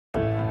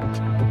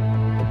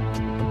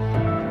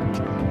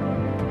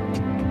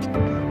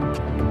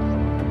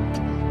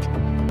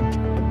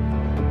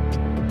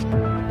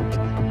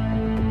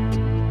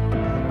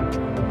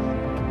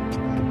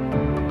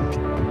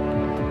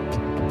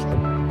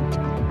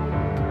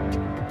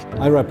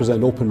I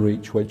represent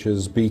Openreach, which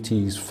is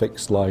BT's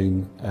fixed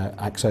line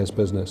access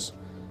business.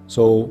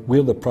 So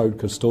we're the proud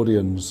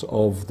custodians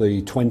of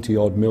the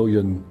 20-odd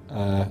million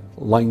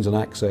lines and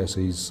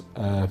accesses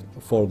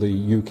for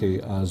the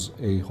UK as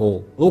a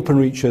whole.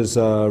 Openreach is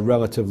a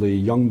relatively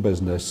young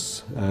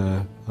business,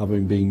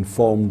 having been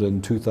formed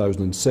in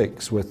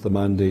 2006 with the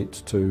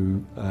mandate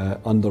to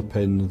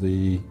underpin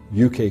the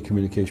UK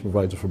communication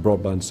providers for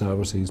broadband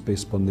services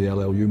based upon the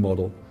LLU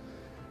model.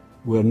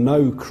 We're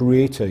now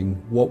creating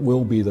what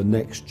will be the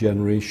next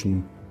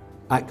generation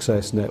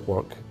access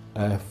network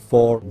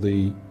for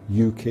the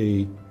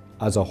UK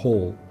as a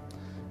whole,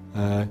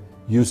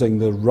 using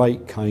the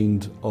right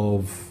kind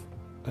of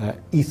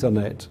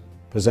Ethernet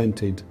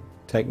presented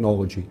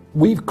technology.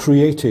 We've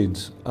created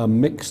a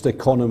mixed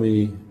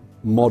economy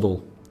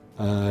model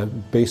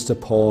based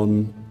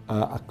upon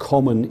a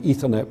common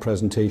Ethernet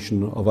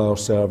presentation of our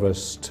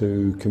service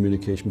to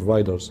communication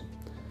providers.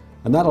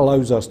 And that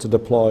allows us to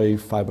deploy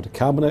fibre to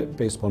cabinet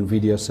based upon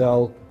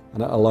VDSL,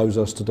 and it allows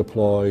us to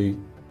deploy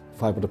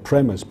fibre to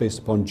premise based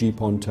upon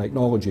GPON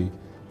technology,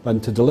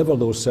 and to deliver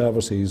those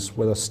services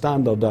with a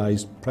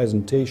standardised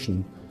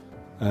presentation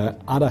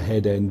at a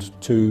head end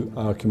to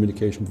our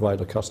communication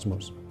provider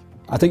customers.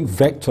 I think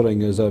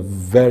vectoring is a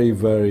very,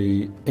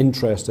 very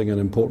interesting and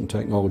important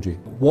technology.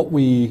 What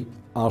we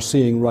are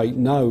seeing right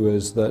now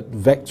is that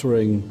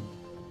vectoring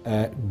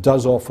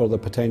does offer the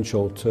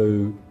potential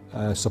to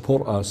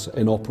support us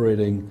in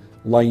operating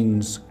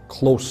lines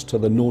close to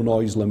the no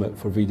noise limit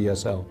for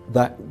VDSL.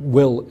 That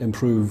will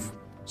improve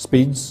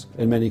speeds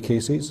in many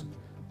cases.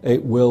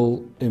 It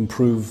will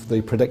improve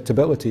the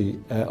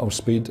predictability of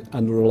speed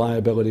and the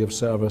reliability of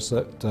service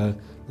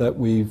that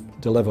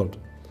we've delivered.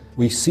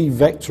 We see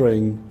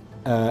vectoring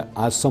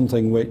as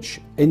something which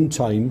in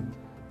time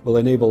will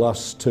enable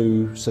us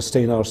to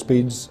sustain our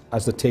speeds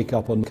as the take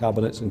up on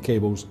cabinets and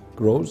cables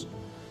grows,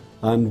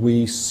 and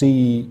we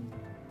see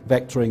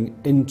vectoring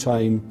in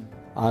time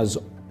as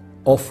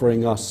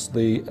offering us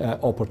the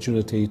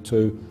opportunity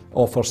to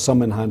offer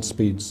some enhanced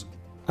speeds.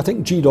 I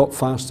think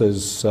G.Fast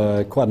is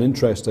quite an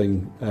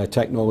interesting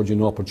technology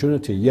and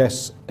opportunity.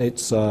 Yes,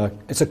 it's a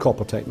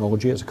copper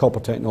technology. It's a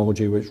copper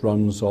technology which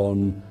runs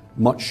on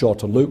much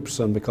shorter loops,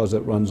 and because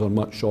it runs on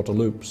much shorter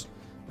loops,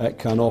 it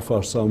can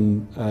offer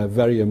some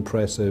very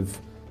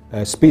impressive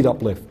speed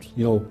uplift,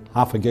 you know,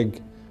 half a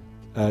gig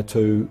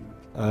to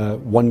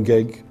 1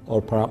 gig or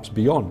perhaps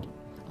beyond.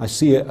 I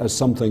see it as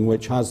something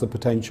which has the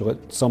potential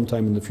at some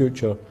time in the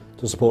future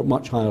to support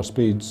much higher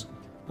speeds,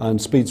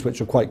 and speeds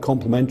which are quite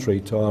complementary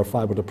to our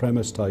fibre to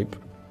premise type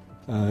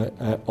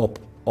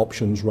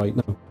options right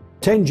now.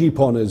 10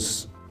 GPON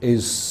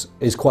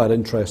is quite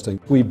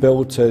interesting. We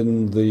built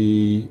in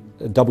the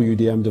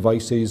WDM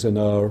devices in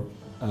our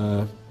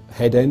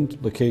head end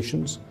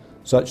locations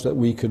such that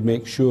we could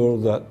make sure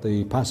that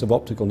the passive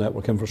optical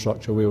network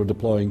infrastructure we were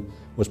deploying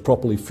was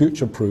properly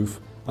future proof,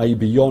 i.e.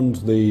 beyond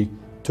the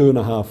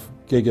 2.5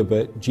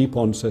 gigabit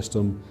GPON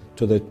system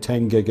to the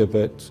 10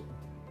 gigabit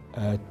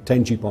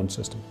 10 GPON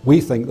system.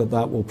 We think that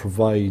that will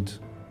provide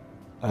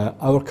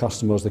our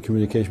customers, the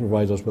communication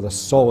providers, with a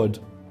solid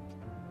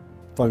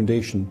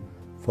foundation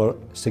for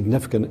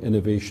significant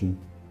innovation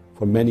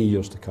for many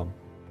years to come.